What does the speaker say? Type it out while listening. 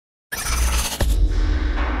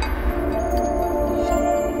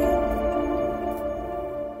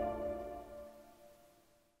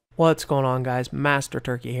What's going on, guys? Master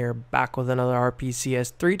Turkey here, back with another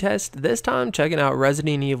RPCS3 test. This time checking out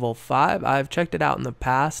Resident Evil 5. I've checked it out in the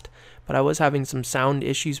past, but I was having some sound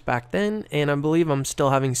issues back then, and I believe I'm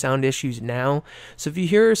still having sound issues now. So if you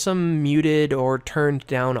hear some muted or turned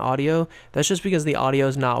down audio, that's just because the audio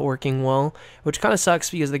is not working well, which kind of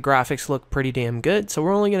sucks because the graphics look pretty damn good. So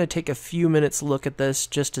we're only going to take a few minutes look at this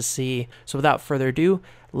just to see. So without further ado,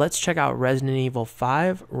 let's check out Resident Evil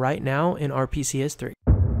 5 right now in RPCS3.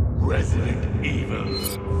 Resident Evil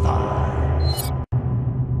 5.